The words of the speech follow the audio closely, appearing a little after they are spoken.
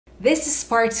This is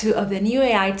part 2 of the new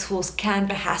AI tools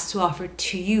Canva has to offer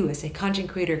to you as a content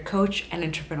creator, coach, and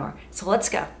entrepreneur. So let's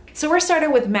go. So we're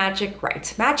starting with Magic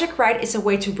Write. Magic Write is a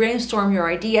way to brainstorm your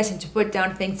ideas and to put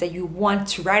down things that you want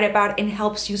to write about, and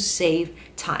helps you save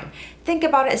time. Think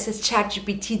about it as a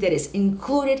ChatGPT that is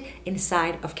included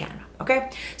inside of Canva.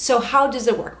 Okay, so how does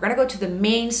it work? We're gonna go to the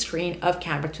main screen of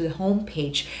Canva, to the home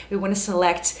page. We wanna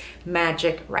select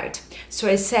Magic Write. So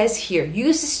it says here,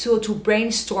 use this tool to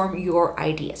brainstorm your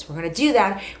ideas. We're gonna do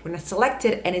that. We're gonna select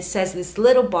it, and it says this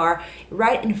little bar,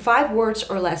 write in 5 words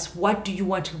or less, what do you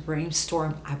want to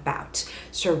brainstorm about?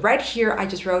 So right here, I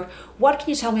just wrote, what can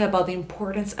you tell me about the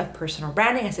importance of personal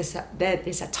branding? As I said, that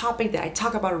is a topic that I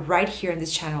talk about right here in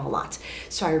this channel a lot.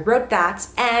 So I wrote that,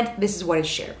 and this is what it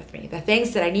shared with me, the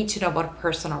things that I need to know about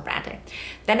personal branding.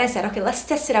 Then I said, okay, let's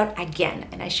test it out again.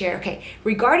 And I shared, okay,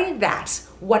 regarding that,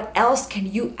 what else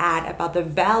can you add about the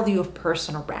value of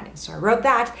personal branding? So I wrote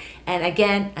that, and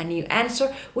again, a new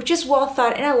answer, which is well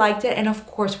thought, and I liked it. And of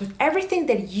course, with everything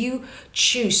that you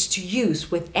choose to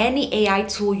use with any AI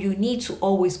tool, you need to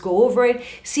always go over it,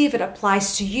 see if it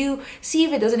applies to you, see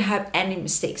if it doesn't have any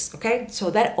mistakes, okay?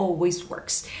 So that always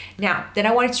works. Now, then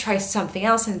I wanted to try something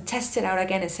else and test it out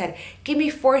again and said, give me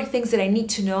 4 things that I need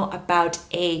to know about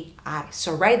AI.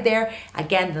 So right there,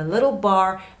 again, the little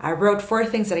bar, I wrote 4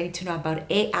 things that I need to know about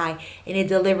AI, and it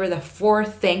delivered the 4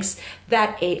 things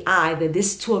that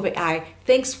this tool of AI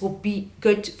thinks will be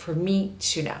good for me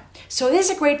to know. So this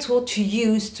is a great tool to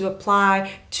use, to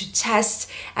apply, to test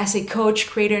as a coach,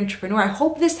 creator, entrepreneur. I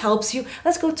hope this helps you.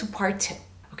 Let's go to part 2.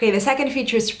 Okay, the second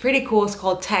feature is pretty cool. It's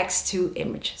called text to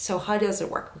image. So how does it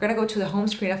work? We're gonna go to the home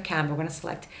screen of Canva. We're gonna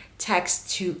select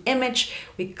text to image.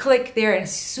 We click there, and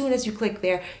as soon as you click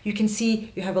there, you can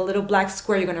see you have a little black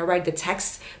square. You're gonna write the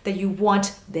text that you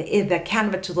want the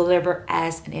Canva to deliver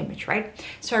as an image, right?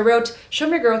 So I wrote, show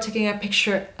me a girl taking a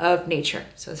picture of nature.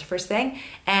 So that's the first thing,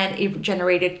 and it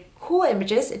generated cool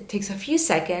images. It takes a few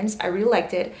seconds. I really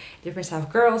liked it. Different types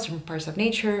of girls, different parts of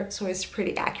nature, so it's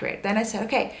pretty accurate. Then I said,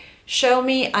 okay, show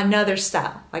me another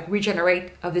style, like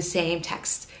regenerate of the same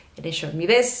text. And it showed me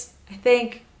this. I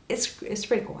think it's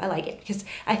pretty cool. I like it because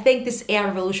I think this AI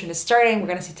revolution is starting. We're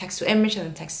gonna see text to image and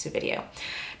then text to video.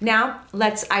 Now,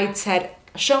 I said,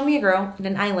 show me a girl in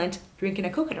an island drinking a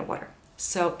coconut water.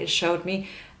 So it showed me,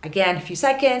 again, a few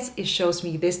seconds, it shows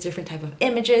me this different type of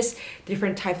images,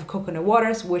 different type of coconut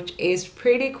waters, which is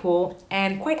pretty cool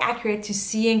and quite accurate to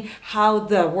seeing how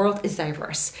the world is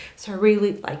diverse. So I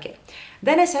really like it.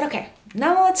 Then I said, okay,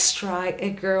 now let's try a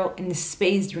girl in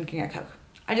space drinking a Coke.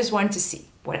 I just wanted to see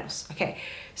what else. Okay,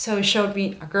 so it showed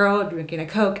me a girl drinking a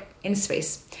Coke in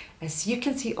space. As you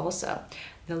can see also,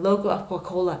 the logo of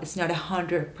Coca-Cola is not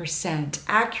 100%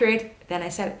 accurate. Then I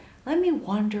said, let me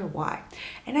wonder why.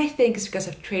 And I think it's because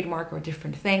of trademark or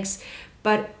different things,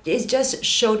 but it just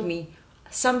showed me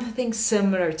something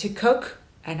similar to Coke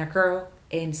and a girl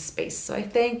in space. So I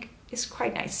think it's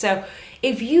quite nice. So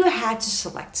if you had to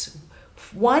select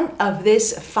one of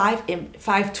these five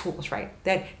tools, right,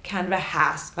 that Canva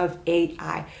has of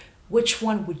AI, which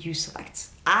one would you select?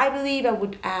 I believe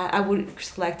I would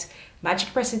select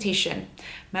Magic Presentation,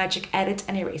 Magic Edit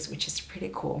and Erase, which is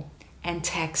pretty cool, and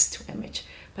text to image.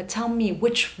 But tell me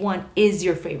which one is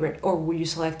your favorite, or will you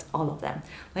select all of them?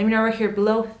 Let me know right here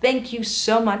below. Thank you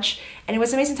so much, and it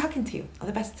was amazing talking to you. All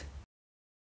the best.